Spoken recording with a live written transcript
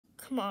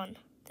Come on,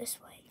 this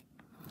way.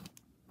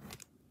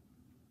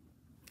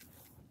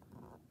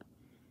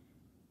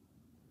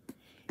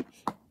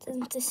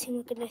 Doesn't this seem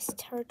like a nice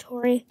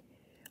territory?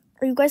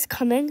 Are you guys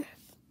coming?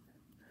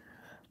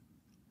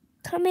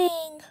 Coming.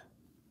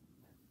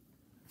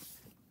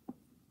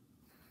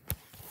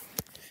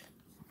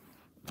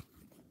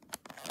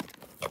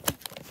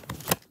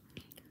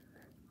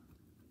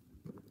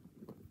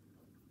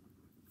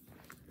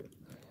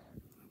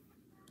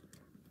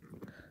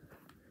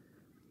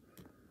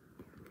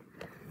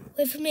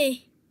 Wait for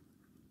me.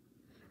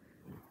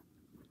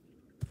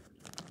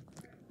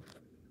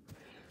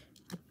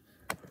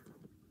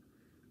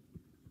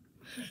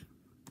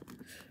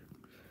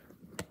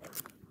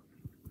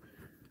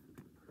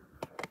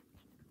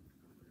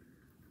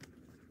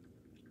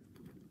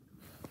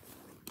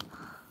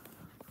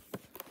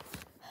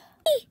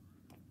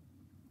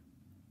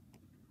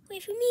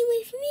 Wait for me,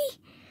 wait for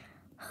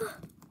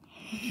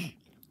me.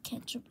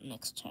 Can't jump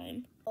next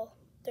time. Oh,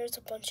 there's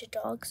a bunch of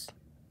dogs.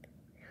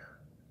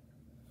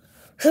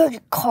 Who are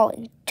you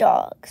calling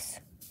dogs?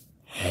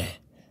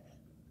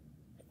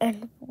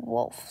 And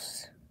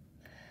wolves.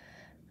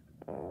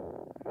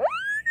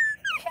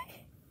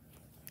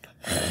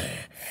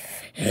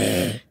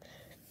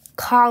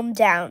 Calm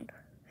down.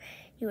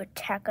 You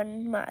attack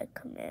on my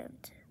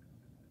command.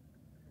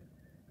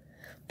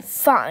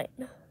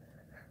 Fine.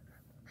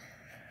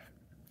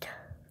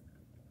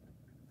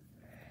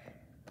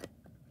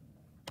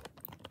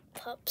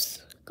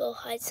 Pups, go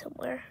hide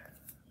somewhere.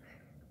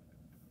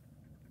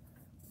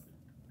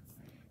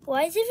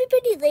 Why is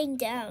everybody laying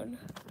down?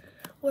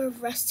 We're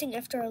resting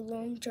after a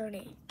long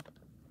journey.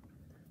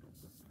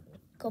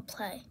 Go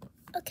play.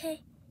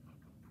 Okay.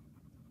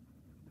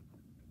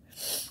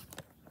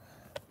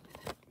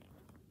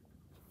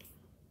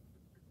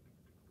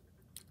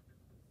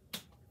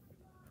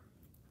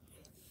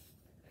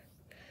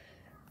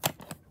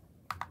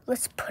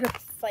 Let's put up a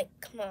fight.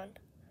 Come on.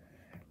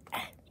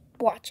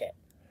 Watch it.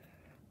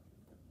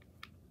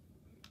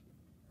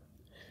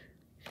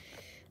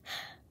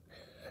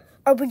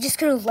 Are we just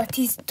going to let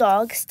these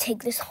dogs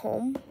take this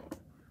home?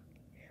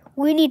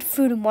 We need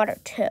food and water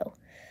too.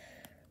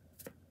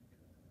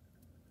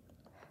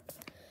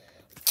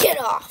 Get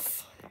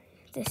off!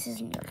 This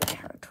isn't your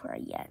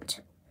territory yet.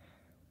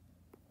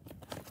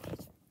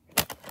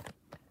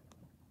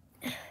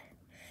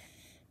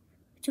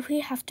 Do we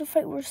have to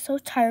fight? We're so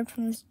tired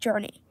from this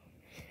journey.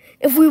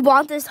 If we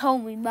want this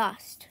home, we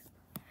must.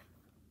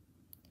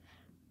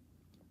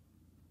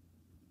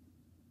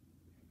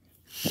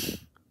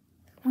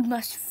 We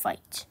must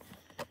fight.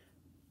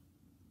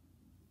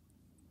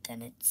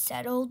 Then it's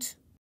settled.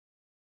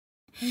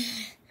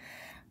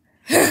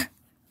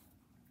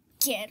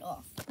 Get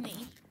off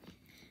me.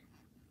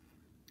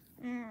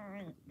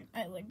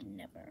 I would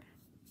never.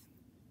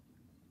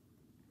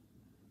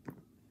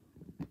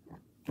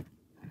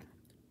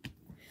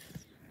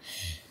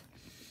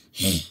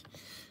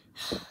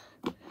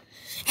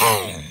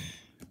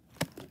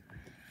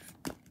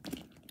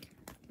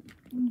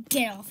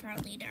 Get off our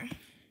leader.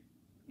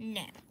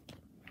 No.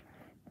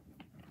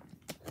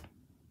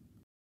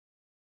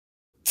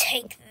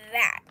 Take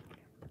that.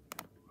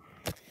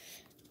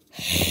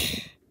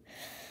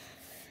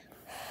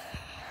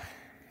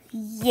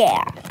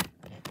 Yeah,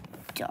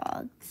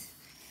 dogs.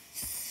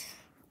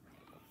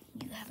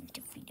 You haven't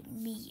defeated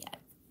me yet.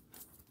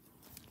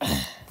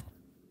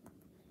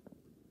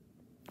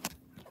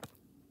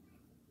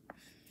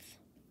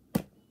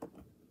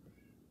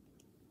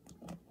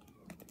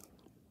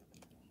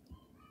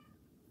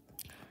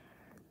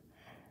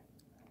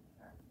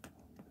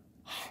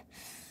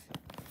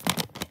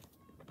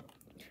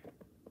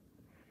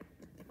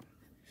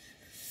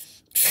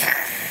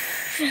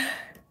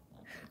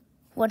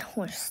 One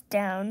horse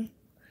down,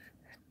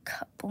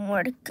 couple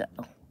more to go.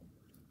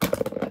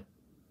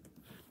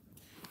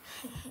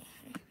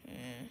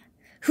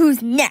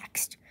 Who's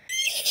next?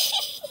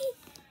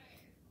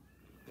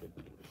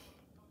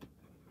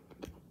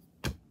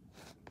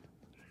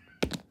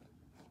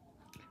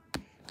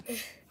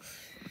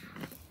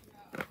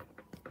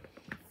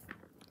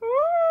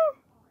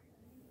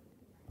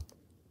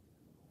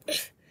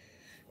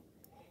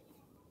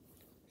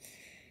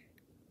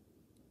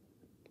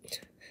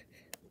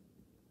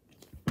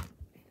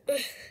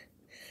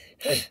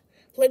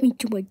 Let me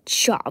do my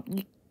job,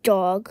 you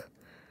dog.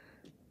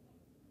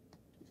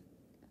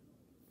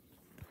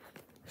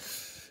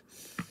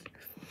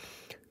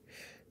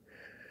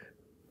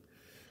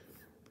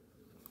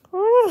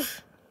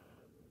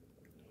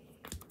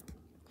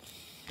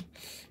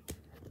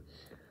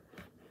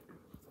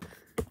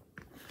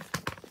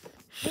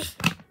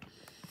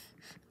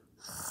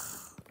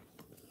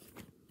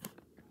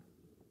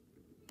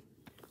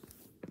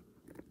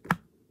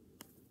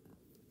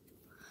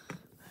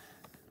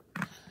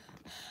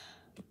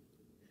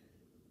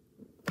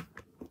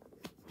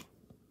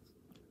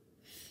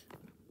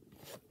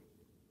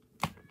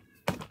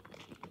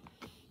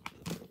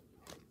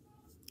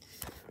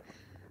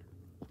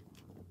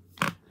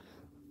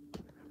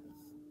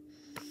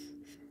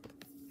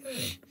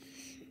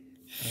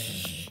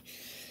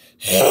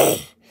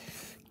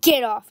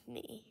 Get off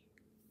me.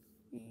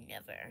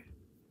 Never.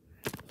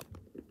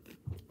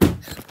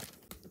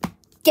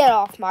 Get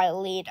off my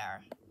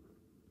leader.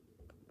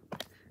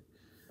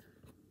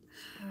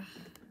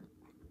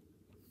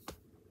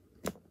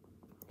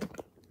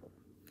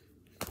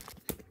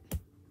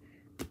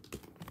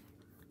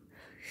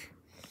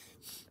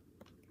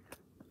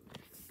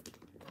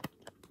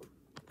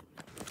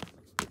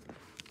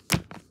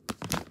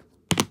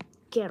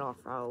 Get off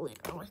our leader.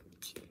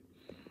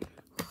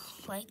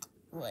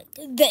 Like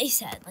they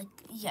said. Like,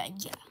 yeah.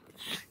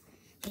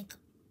 Like,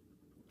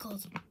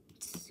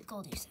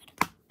 Goldie said.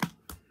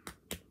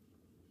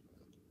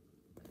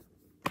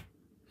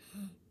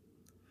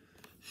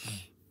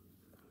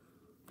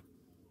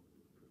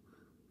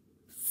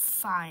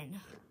 Fine.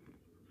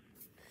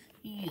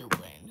 You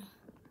win.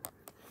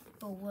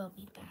 But we'll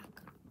be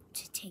back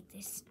to take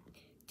this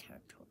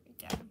territory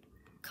again.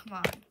 Come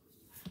on.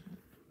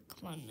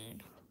 Come on,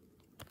 Moon.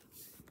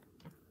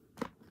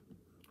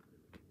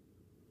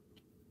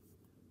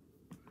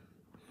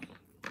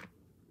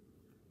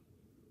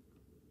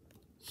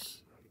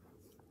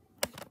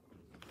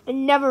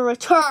 And never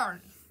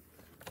return.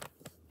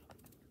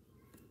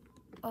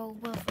 Oh,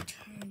 we'll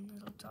return,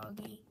 little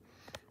doggy.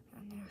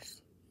 And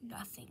there's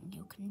nothing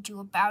you can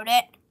do about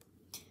it.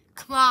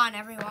 Come on,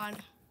 everyone.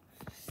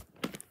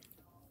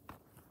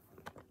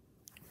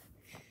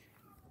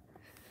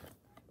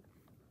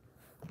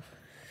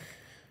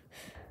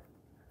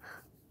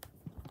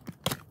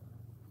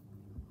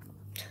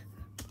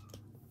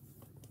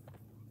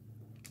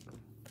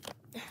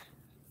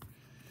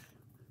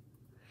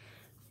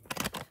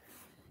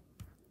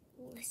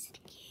 Listen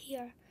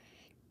here,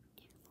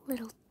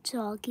 little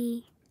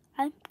doggy.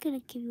 I'm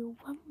gonna give you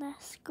one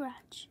last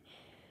scratch.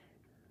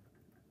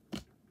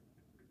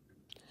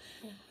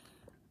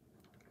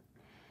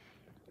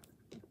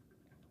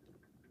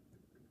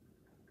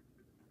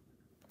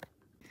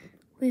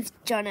 We've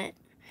done it.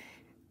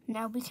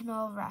 Now we can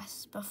all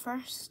rest, but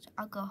first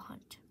I'll go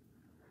hunt.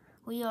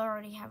 We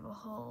already have a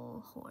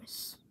whole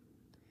horse.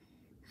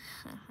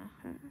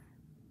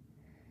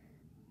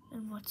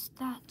 And what's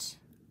that?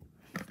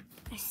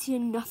 I see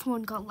another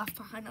one got left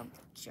behind on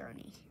the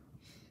journey.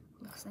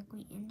 Looks like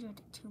we injured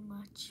it too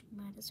much.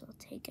 Might as well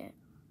take it.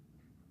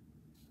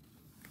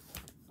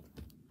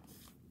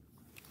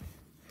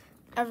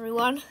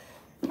 Everyone,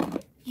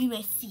 you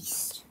may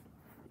feast.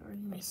 Or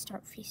you may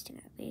start feasting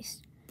at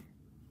least.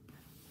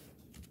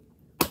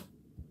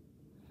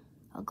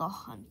 I'll go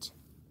hunt.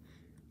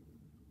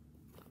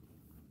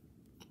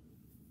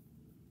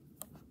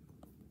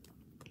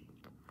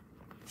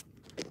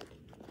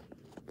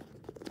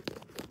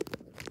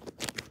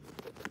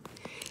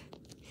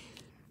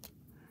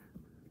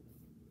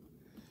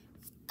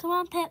 Come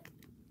on, Pip.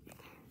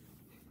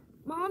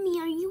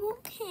 Mommy, are you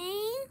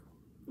okay?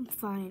 I'm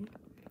fine.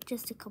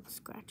 Just a couple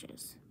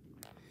scratches.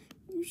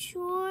 You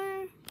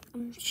sure?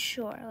 I'm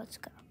sure. Let's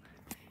go.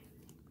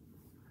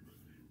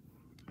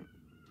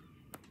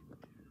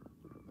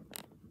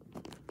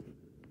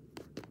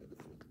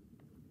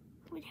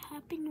 What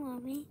happened,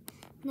 Mommy?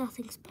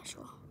 Nothing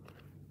special.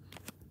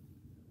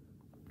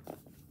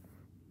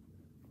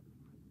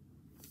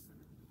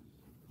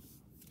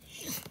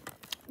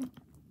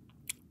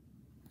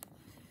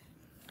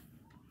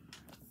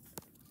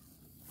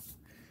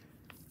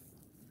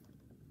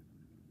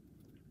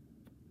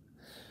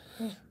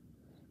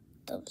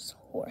 Those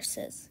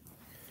horses.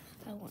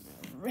 I want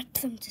to rip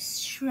them to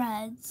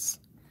shreds.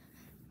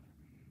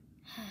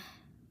 Oh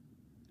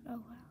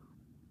well.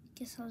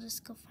 Guess I'll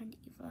just go find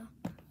Eva.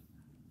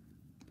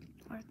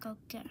 Or go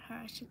get her,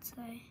 I should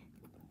say.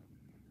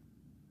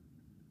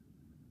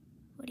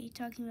 What are you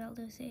talking about,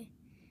 Lucy?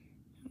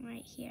 I'm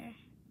right here.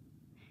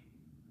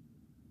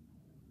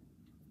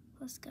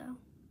 Let's go.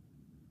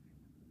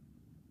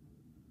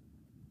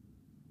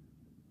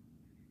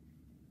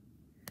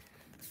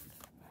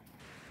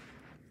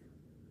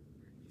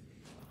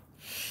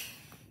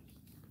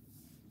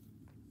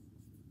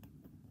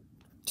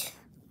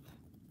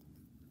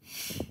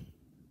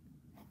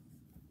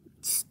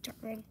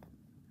 Starting.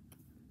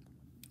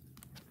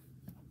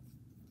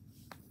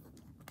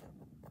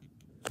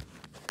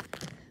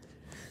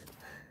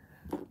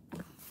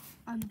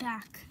 I'm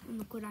back, and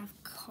look what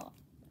I've caught.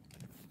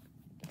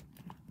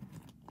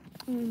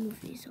 Let me move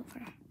these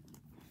over.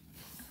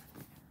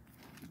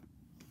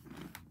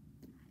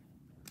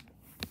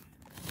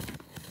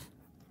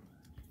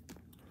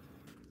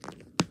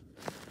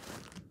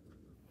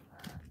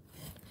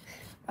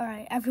 All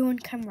right, everyone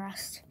can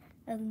rest.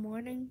 In the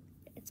morning,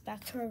 it's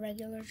back to our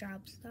regular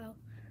jobs, though.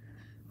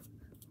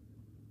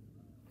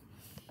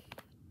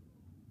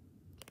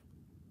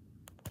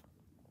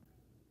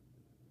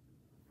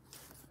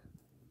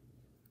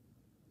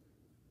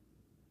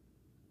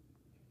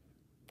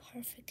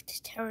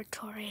 Perfect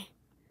territory.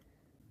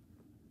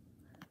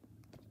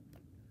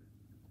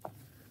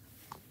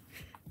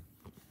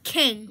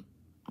 King.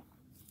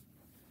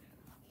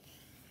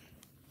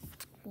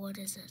 What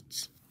is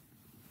it?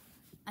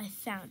 I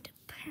found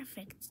a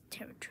perfect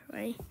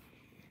territory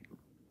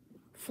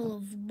full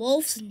of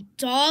wolves and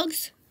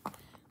dogs.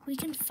 We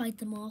can fight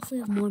them off. We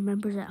have more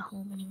members at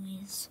home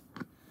anyways.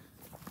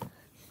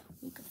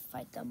 We could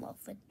fight them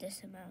off with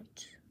this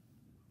amount.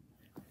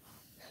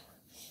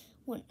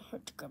 Wouldn't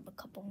hurt to grab a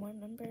couple more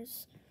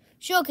members.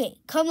 Shoki,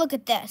 come look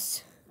at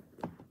this.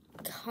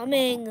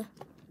 Coming.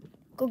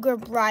 Go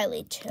grab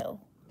Riley too.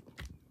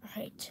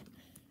 Alright.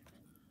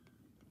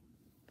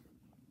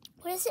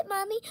 What is it,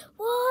 Mommy?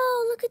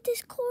 Whoa, look at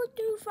this cool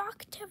new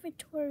rock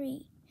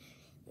territory.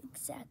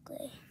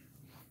 Exactly.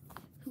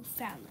 Who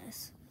found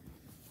this?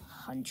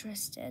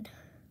 Huntress did.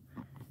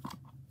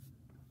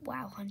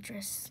 Wow,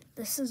 Huntress.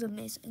 This is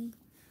amazing.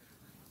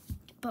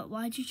 But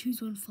why'd you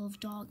choose one full of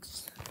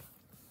dogs?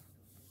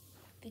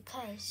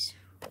 Because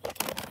we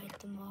can fight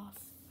them off.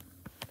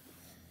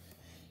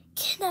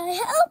 Can I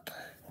help?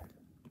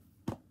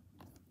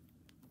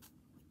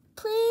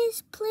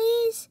 Please,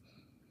 please.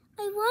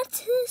 I want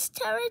this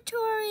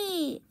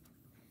territory.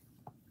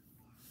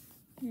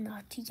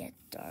 Not yet,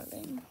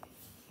 darling.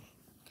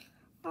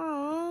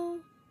 Aww.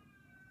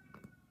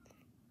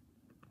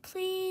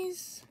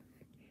 Please.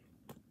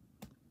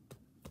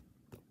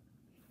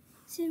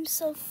 Seems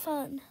so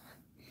fun.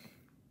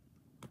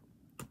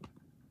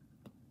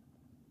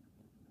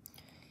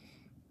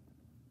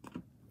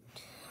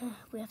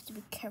 We have to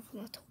be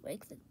careful not to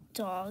wake the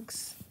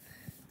dogs.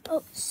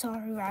 Oh,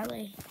 sorry,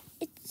 Riley.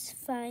 It's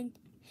fine.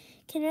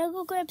 Can I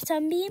go grab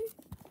Sunbeam?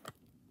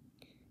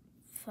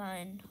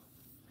 Fine.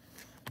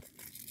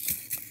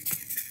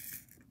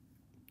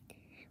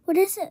 What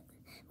is it?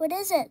 What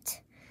is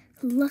it?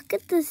 Look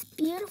at this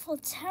beautiful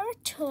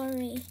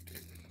territory.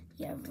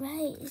 You're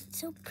right. It's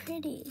so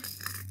pretty.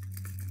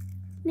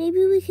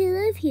 Maybe we can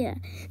live here.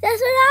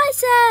 That's what I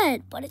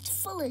said. But it's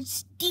full of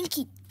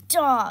stinky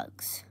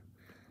dogs.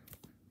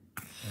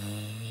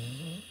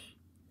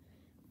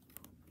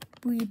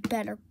 We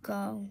better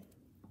go.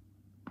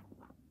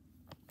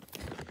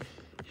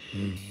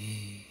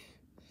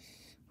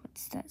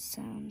 What's that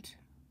sound?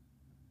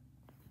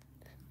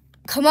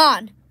 Come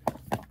on.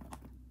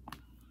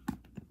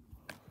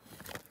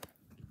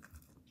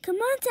 Come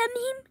on,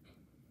 Tamim.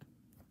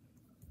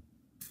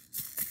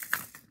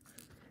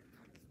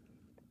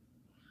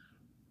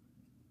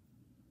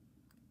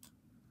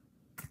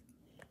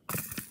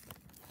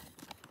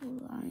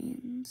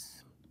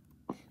 Lions.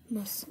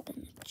 Must have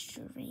been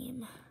a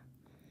dream.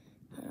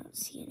 I don't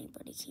see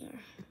anybody here.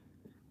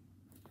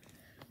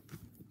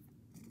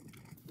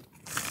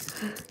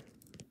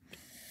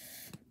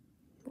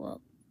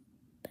 Well,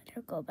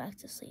 better go back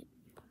to sleep.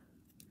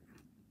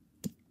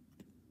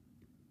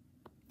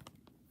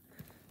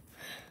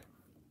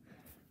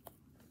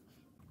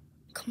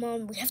 Come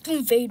on, we have to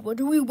invade. What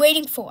are we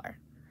waiting for?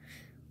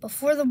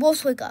 Before the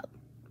wolves wake up.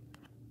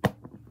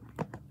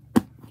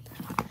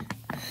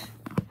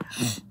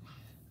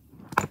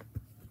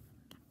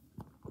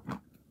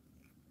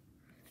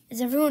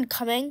 Is everyone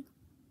coming?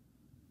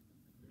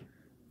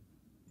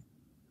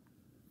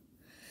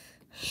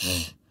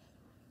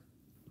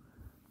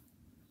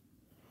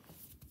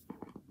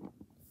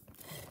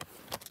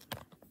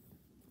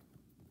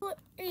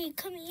 Hey,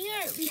 come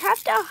here. We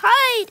have to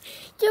hide.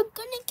 You're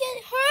gonna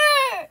get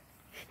hurt.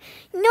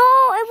 No,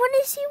 I want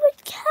to see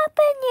what's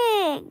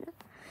happening.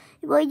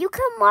 Well, you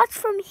can watch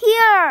from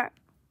here.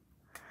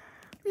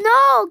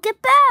 No,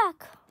 get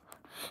back.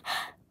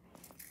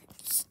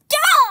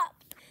 Stop!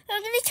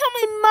 I'm gonna tell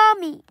my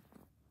mommy.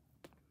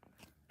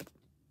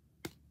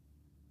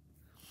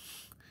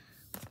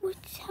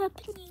 What's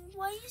happening?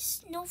 Why is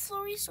Snow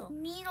Flurry so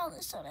mean all of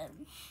a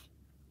sudden?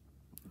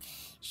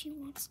 She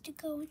wants to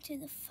go into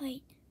the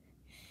fight.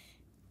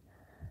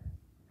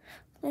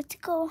 Let's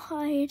go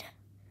hide.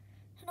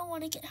 I don't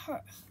want to get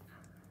hurt.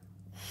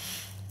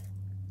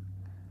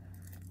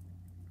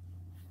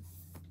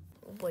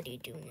 What are you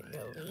doing in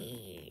the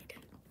lead?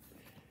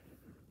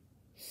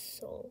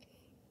 Soul.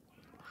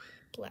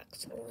 Black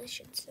soul, I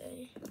should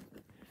say.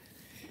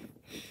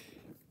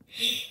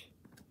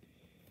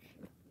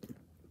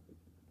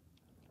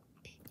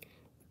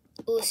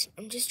 Listen,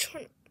 I'm just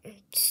trying to... I'm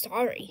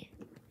sorry.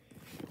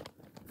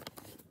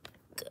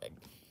 Good.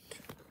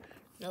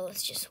 Now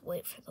let's just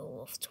wait for the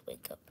wolf to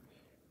wake up.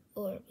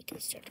 Or we can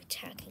start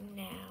attacking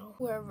now.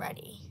 We're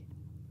ready.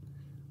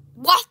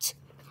 What?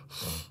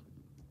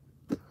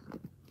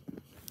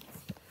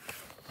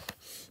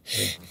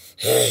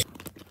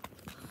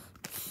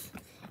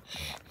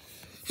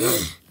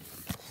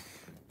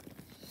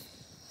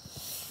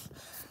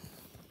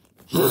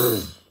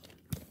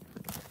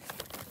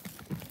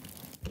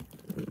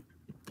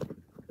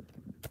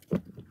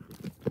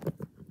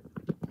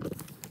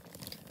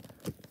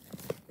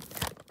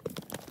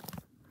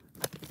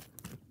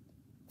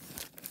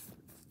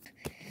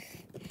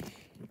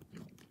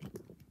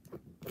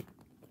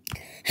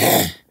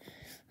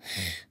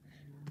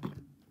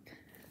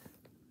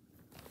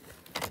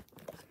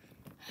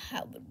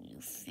 How would you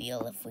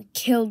feel if we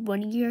killed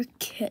one of your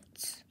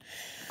kids?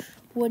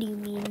 What do you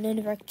mean? None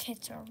of our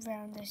kids are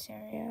around this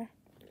area.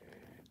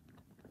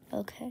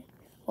 Okay.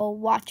 Well,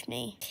 watch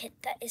me. Kid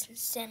that isn't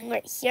standing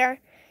right here.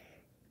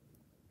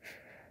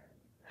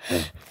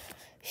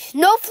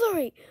 Snow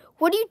Flurry,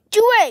 what are you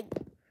doing?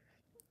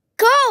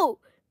 Go!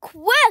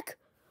 Quick!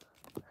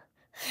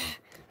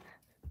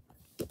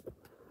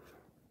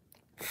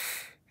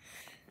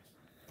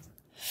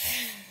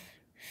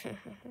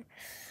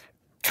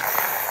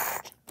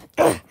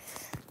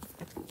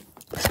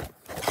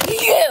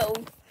 You!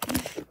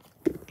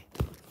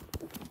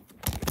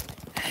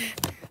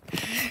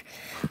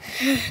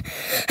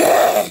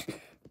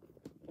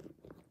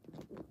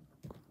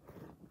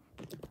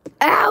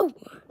 Ow!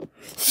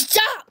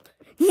 Stop!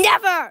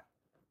 Never!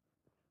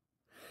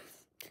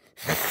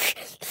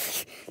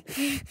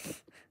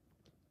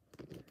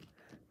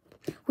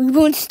 We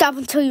won't stop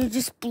until you're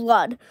just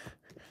blood.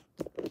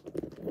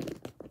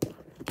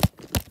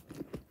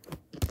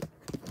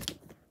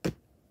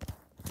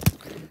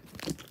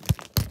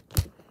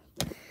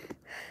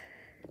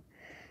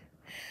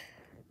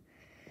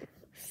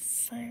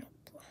 Final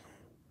blow.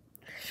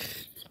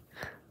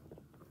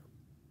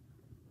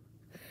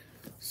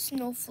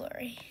 Snow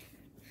flurry.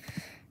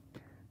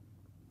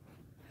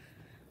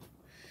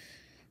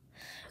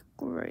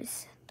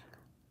 Grayson.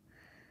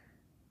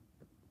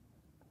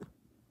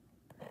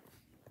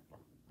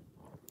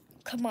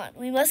 Come on,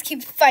 we must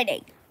keep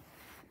fighting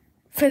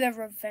for the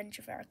revenge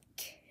of our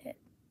kid.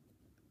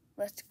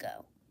 Let's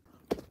go.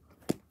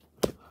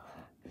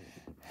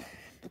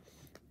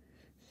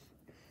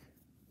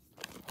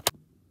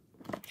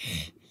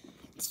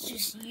 It's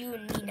just you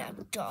and me now,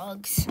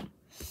 dogs.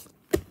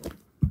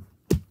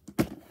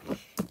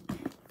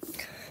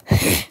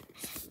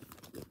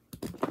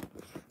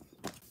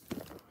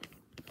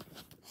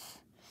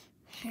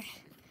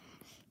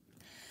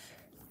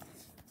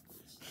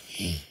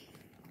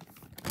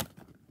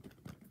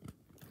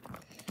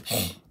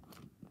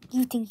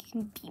 You think you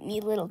can beat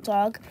me, little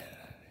dog?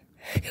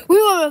 We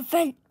will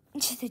avenge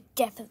the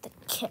death of the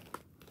kid.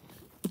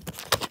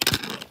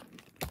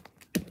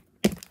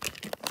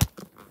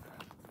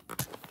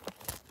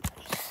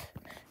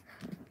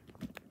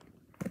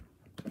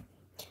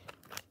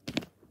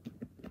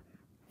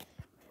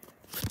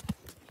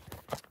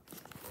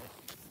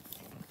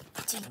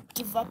 Didn't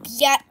give up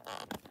yet.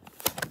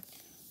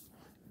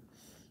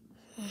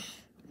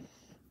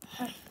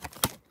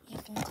 You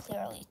can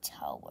clearly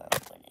tell we're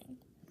winning.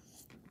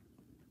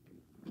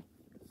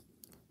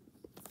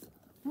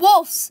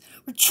 Wolves,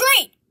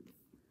 retreat!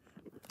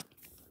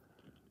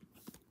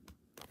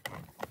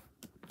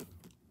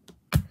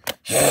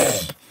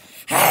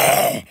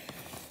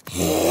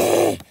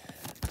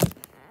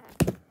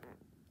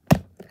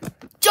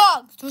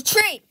 Dogs,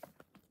 retreat!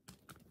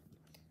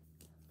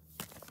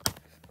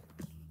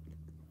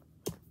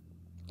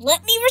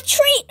 Let me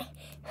retreat!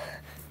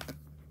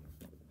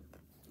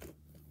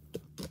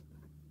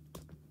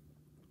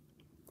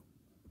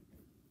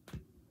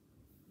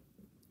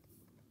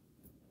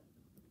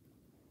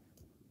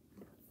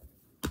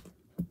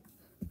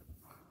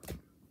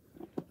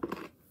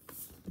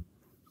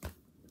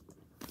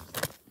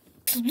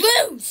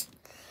 Lose!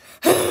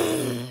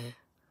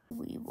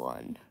 We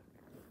won,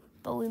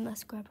 but we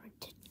must grab our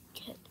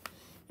ticket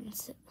and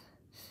sit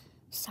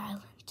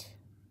silent.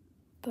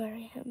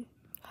 Bury him.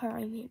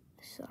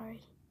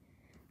 Sorry.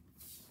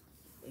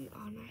 In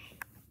honor.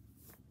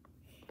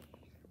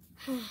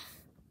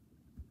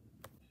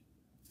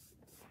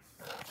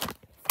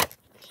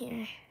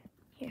 Here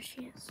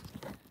she is.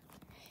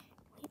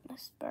 We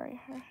must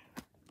bury her.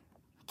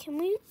 Can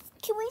we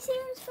say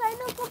his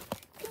final?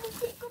 Can we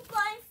say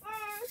goodbye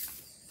first?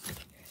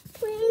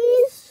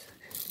 Please?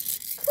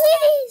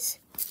 Please?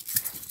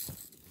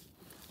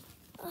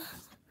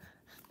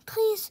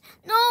 Please,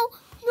 no,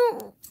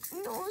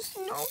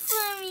 snow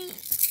flurry.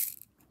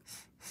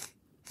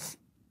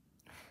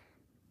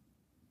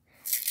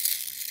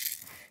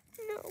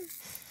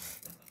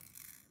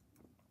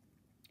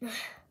 No.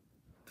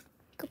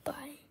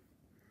 Goodbye.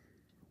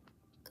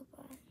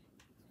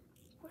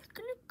 We're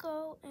gonna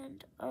go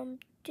and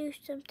do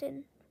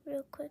something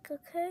real quick,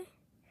 okay?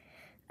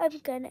 I'm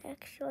gonna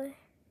actually.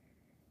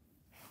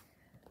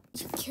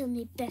 You killed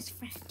my best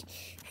friend,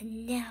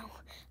 and now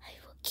I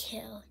will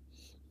kill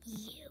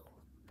you.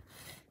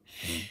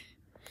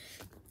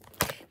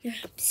 You're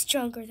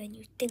stronger than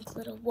you think,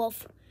 little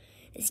wolf.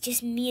 It's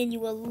just me and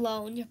you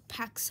alone. You're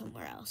packed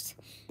somewhere else.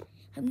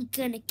 I'm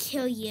gonna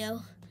kill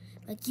you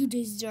like you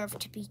deserve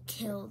to be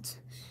killed.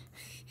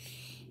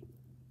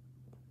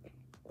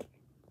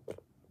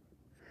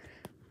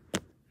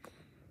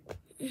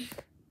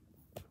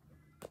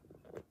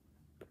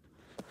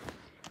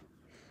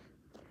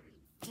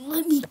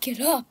 Let me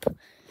get up.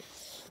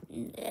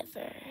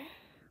 Never.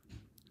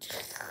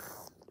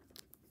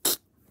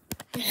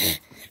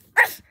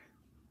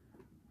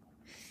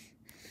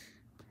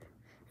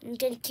 I'm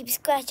gonna keep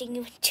scratching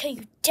you until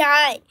you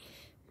die.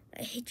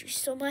 I hate you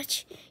so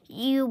much.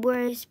 You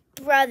were his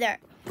brother.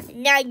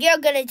 And now you're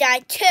gonna die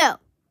too.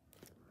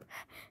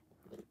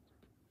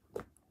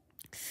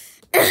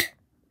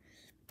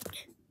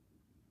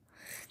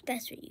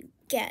 That's what you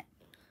get.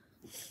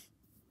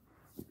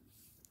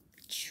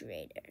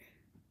 Traitor.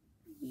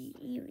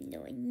 Even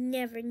though I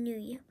never knew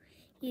you,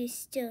 you're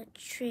still a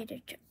traitor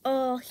to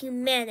all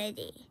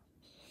humanity.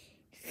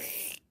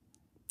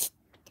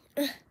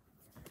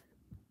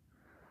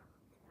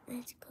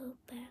 Let's go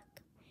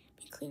back. Let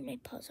me clean my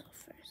puzzle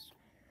first.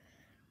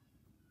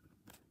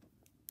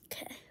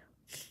 Okay.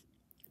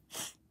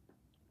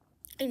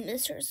 I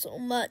miss her so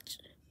much.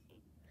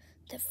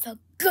 That felt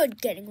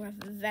good getting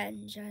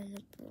revenge on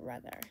a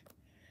brother.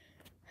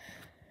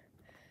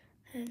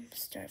 I'm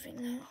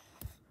starving now.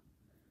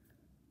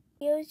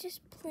 I was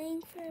just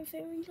playing for a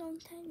very long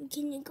time.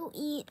 Can you go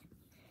eat?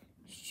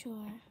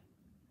 Sure.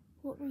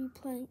 What were you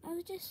playing? I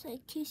was just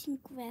like chasing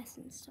grass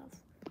and stuff.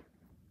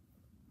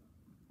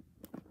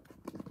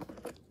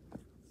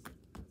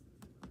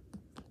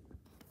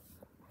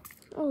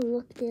 Oh,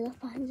 look, they left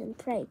behind some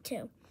prey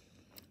too.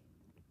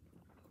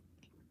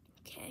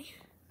 Okay.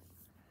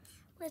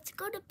 Let's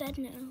go to bed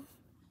now.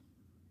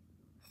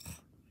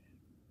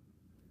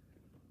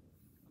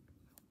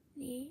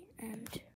 The end.